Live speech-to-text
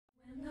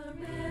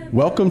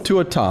Welcome to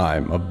a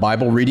time of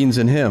Bible readings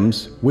and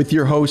hymns with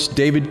your host,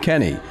 David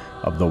Kenny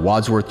of the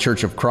Wadsworth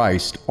Church of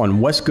Christ on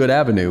Westgood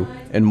Avenue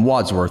in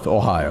Wadsworth,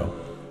 Ohio.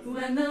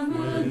 When the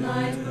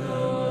moonlight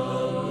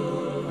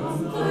glows,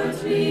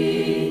 comfort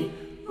me,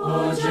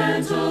 O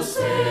gentle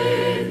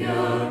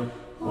Savior,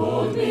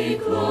 hold me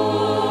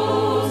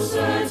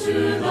closer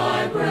to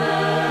thy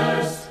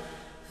breast,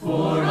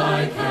 for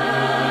I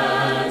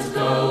can't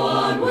go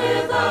on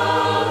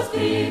without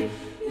thee.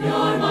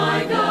 You're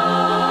my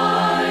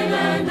guide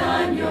and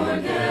I'm your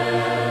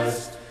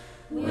guest.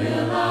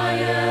 Will I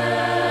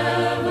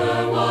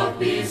ever walk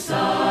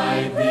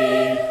beside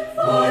thee?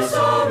 For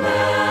so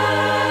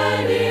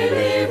many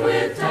leave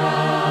with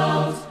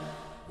doubt.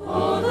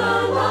 Oh,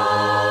 the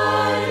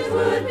light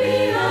would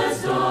be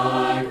as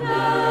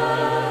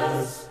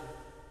darkness.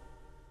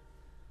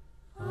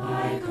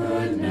 I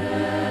could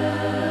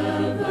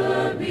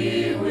never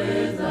be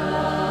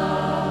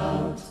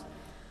without.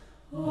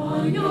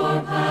 On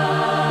your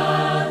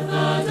path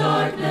the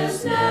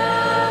darkness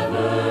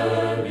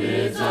never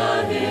bids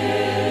a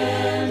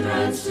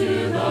hindrance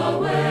to the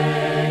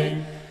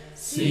way.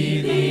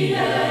 See, the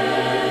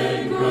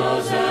end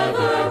grows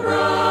ever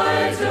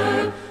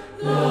brighter,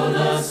 though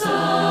the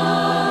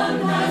sun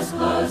has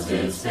closed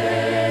its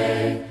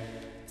day.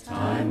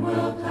 Time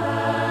will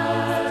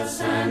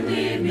pass and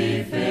leave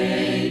me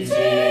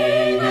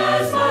fainting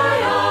as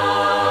my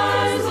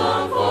eyes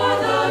long for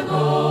the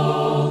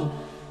goal,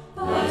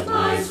 but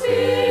my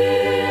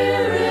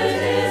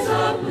spirit is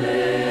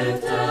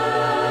uplifted.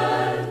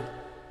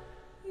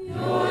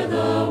 You're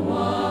the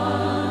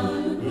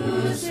one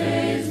who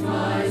saves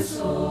my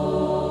soul.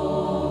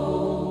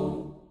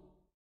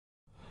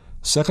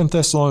 2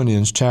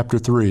 Thessalonians chapter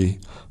 3.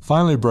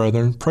 Finally,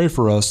 brethren, pray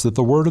for us that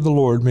the word of the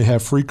Lord may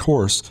have free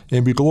course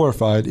and be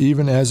glorified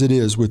even as it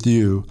is with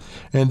you,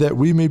 and that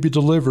we may be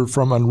delivered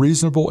from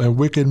unreasonable and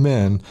wicked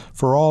men,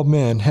 for all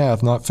men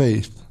have not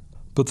faith.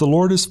 But the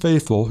Lord is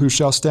faithful, who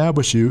shall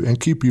establish you and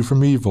keep you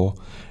from evil.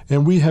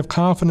 And we have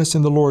confidence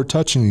in the Lord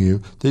touching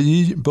you, that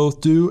ye both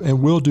do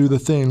and will do the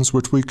things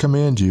which we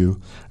command you.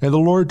 And the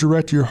Lord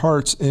direct your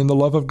hearts in the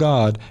love of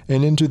God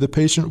and into the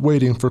patient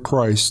waiting for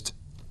Christ.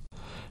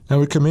 Now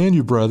we command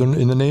you, brethren,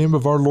 in the name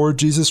of our Lord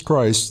Jesus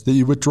Christ, that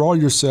ye withdraw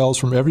yourselves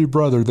from every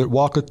brother that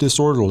walketh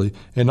disorderly,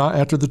 and not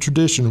after the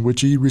tradition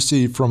which ye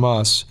received from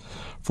us.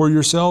 For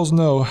yourselves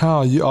know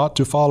how ye ought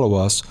to follow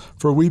us,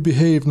 for we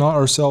behaved not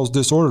ourselves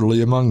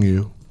disorderly among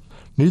you.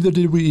 Neither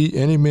did we eat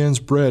any man's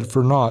bread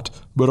for naught,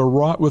 but are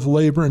wrought with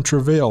labor and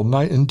travail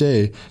night and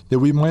day, that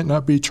we might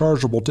not be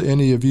chargeable to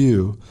any of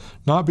you,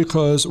 not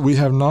because we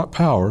have not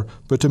power,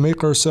 but to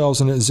make ourselves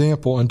an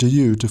example unto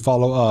you to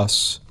follow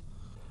us.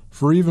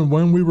 For even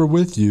when we were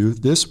with you,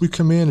 this we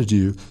commanded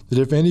you, that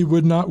if any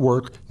would not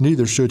work,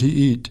 neither should he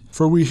eat.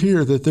 For we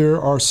hear that there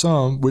are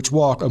some which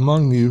walk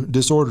among you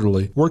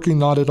disorderly, working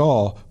not at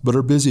all, but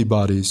are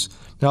busybodies.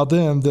 Now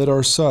them that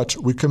are such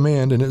we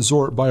command and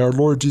exhort by our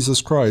Lord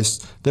Jesus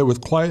Christ, that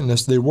with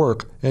quietness they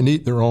work and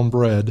eat their own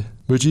bread.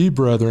 But ye,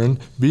 brethren,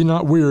 be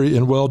not weary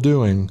in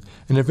well-doing.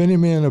 And if any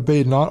man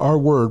obey not our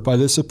word by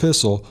this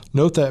epistle,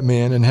 note that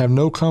man, and have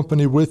no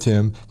company with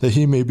him, that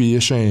he may be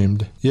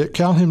ashamed. Yet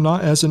count him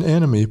not as an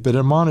enemy, but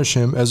admonish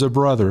him as a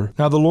brother.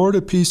 Now the Lord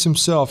of peace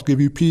himself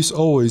give you peace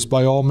always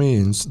by all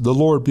means. The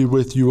Lord be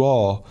with you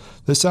all.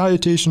 The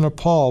salutation of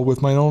Paul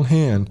with mine own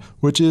hand,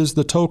 which is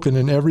the token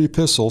in every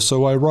epistle,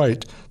 so I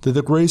write, that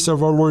the grace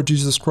of our Lord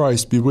Jesus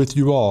Christ be with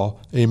you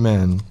all.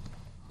 Amen.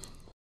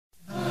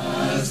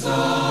 As the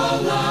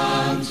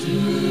lamb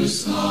to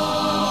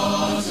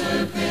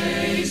slaughter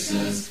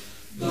paces,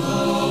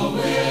 though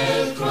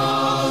with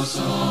cross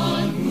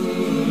on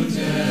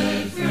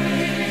wounded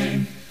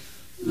frame,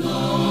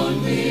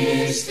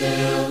 lonely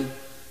still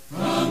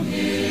from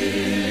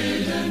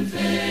hidden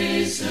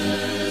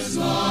faces,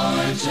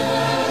 large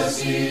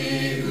as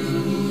he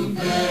who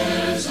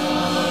bears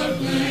our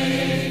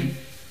blame.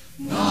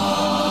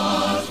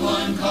 Not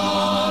one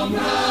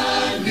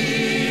comrade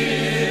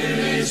near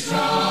his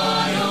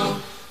trial,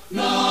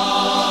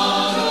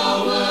 not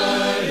a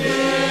word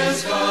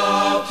his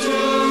cup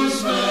to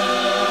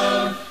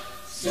spare.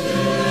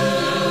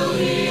 Still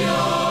he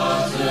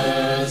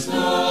utters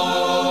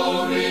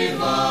no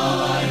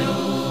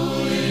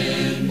revival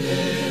in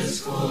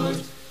this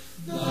court,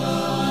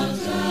 the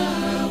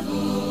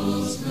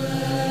devil's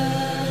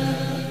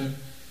lair.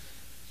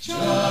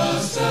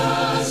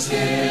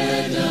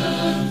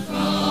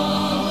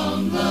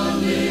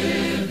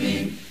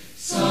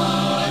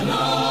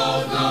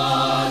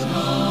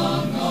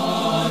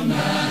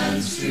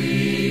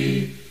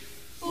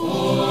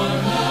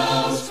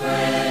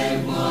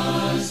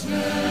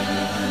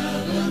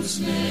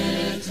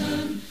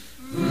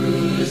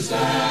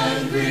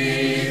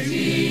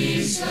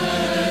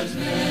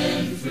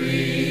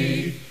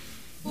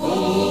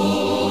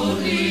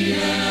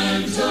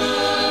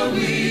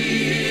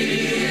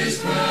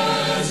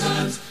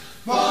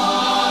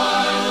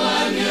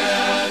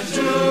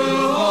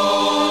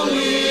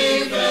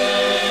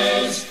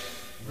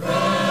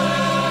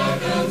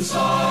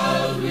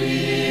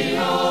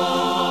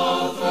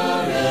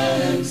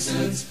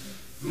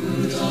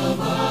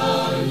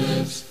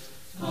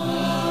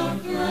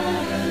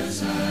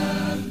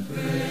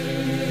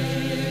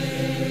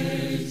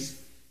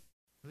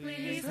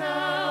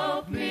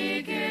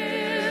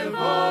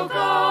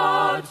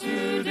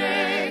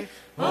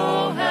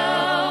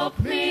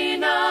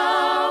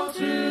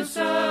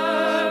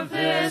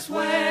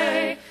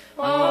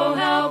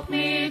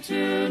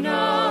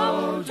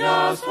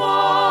 must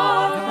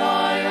walk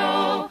I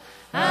owe,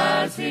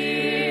 as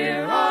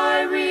here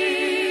I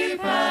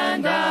reap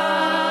and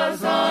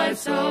as I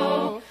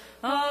sow.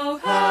 Oh,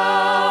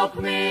 help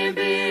me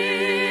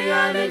be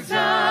an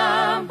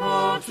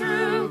example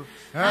true,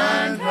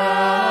 and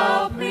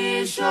help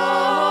me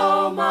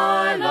show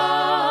my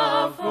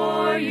love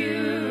for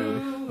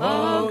you.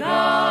 Oh,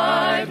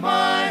 guide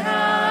my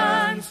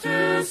hands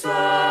to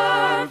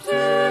serve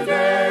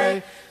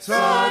today,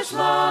 such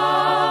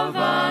love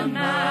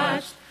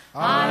unmatched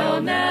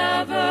I'll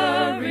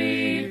never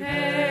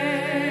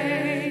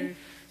repay.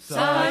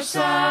 Such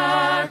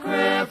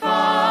sacrifice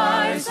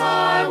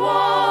I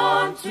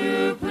want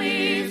to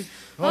please.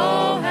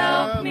 Oh,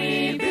 help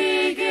me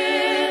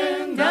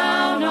begin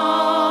down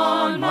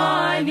on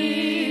my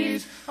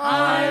knees.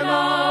 I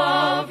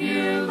love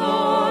you,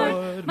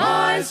 Lord,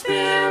 my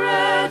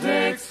spirit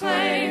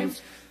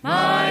exclaims.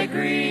 My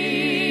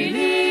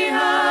greedy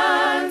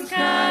hands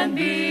can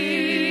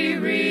be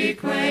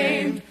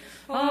reclaimed.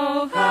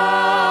 Oh,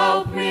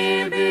 help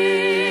me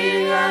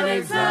be an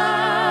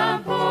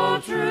example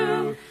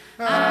true,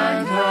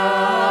 and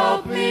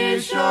help me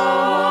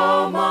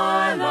show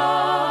my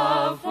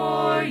love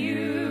for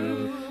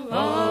you.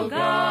 Oh,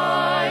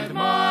 guide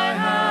my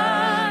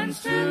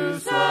hands to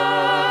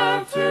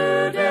serve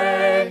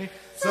today,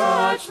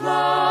 such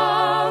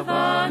love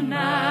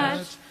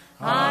unmatched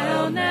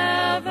I'll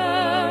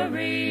never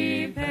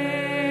repay.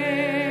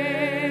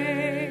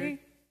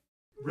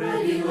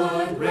 Ready,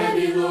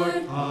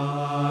 Lord,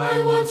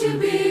 I want to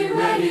be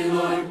ready,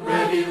 Lord,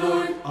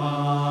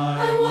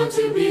 I want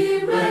to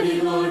be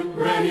ready, Lord,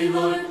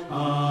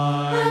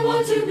 I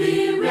want to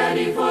be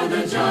ready for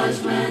the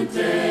judgment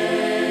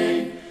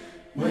day.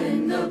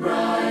 When the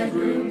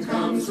bridegroom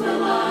comes,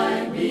 will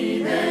I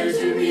be there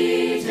to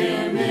meet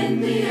him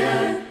in the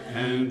air?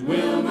 And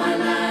will my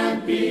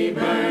lamp be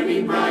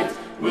burning bright?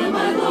 Will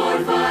my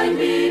Lord find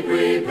me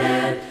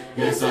prepared?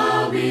 Yes,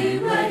 I'll be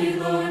ready,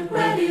 Lord,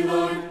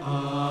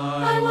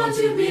 I want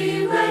to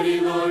be ready,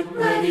 Lord,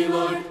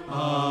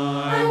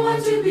 I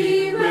want to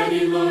be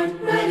ready, Lord,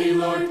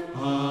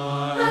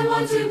 I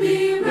want to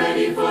be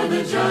ready for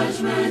the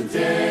judgment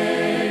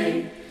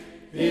day.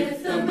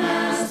 If the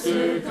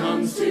Master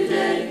comes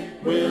today,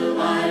 will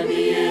I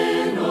be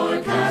in or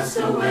cast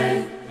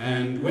away?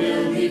 And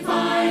will he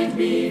find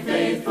me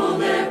faithful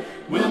there?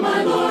 Will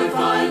my Lord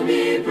find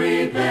me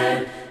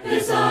prepared?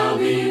 Yes, I'll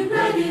be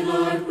ready,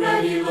 Lord,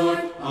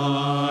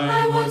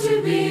 I want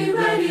to be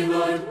ready,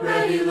 Lord,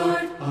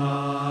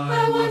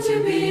 I want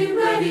to be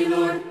ready,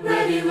 Lord,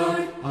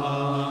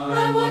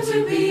 I want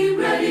to be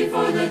ready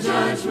for the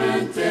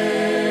judgment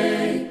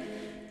day.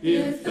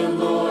 If the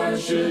Lord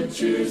should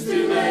choose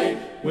delay,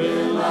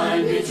 will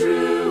I be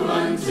true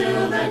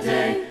until that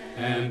day?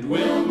 And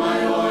will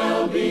my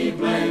oil be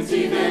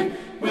plenty then?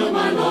 Will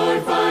my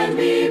Lord find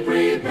me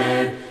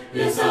prepared?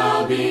 Yes,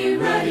 I'll be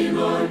ready,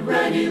 Lord,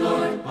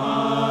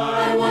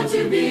 I want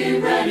to be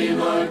ready,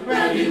 Lord,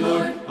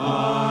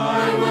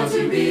 I want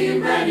to be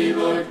ready,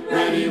 Lord,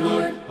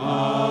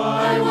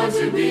 I want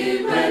to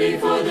be ready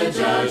for the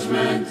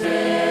judgment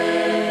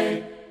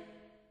day.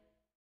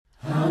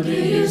 How do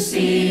you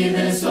see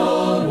this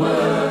old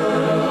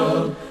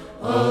world?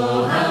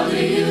 Oh, how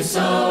do you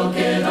soak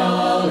it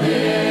all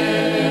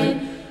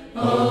in?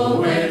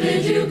 Oh, where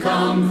did you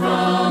come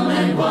from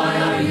and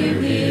why are you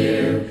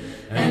here?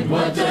 And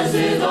what does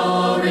it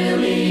all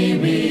really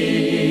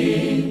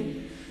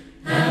mean?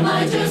 Am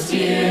I just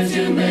here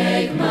to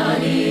make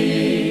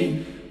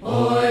money,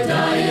 or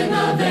die in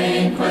the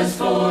vain quest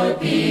for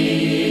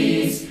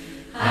peace?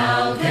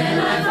 How can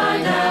I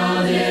find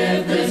out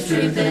if there's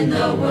truth in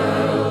the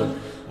world,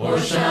 or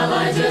shall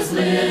I just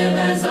live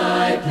as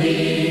I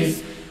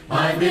please?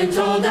 I've been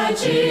told that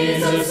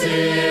Jesus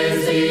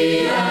is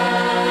the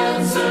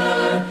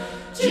answer,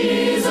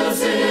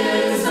 Jesus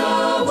is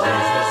the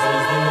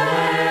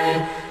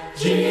way,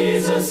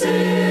 Jesus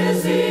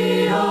is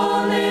the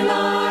only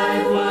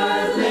life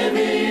worth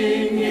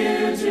living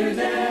here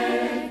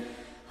today.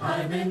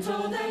 I've been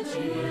told that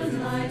Jesus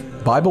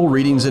life. Bible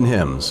Readings and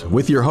Hymns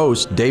with your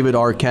host, David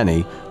R.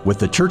 Kenny, with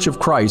the Church of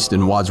Christ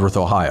in Wadsworth,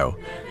 Ohio.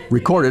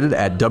 Recorded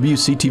at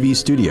WCTV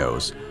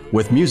Studios,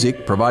 with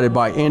music provided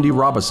by Andy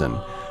Robison.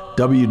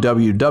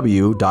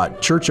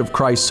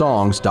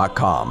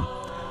 www.churchofchristssongs.com.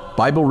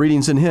 Bible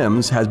Readings and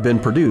Hymns has been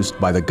produced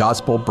by the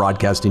Gospel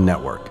Broadcasting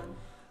Network.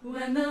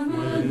 When the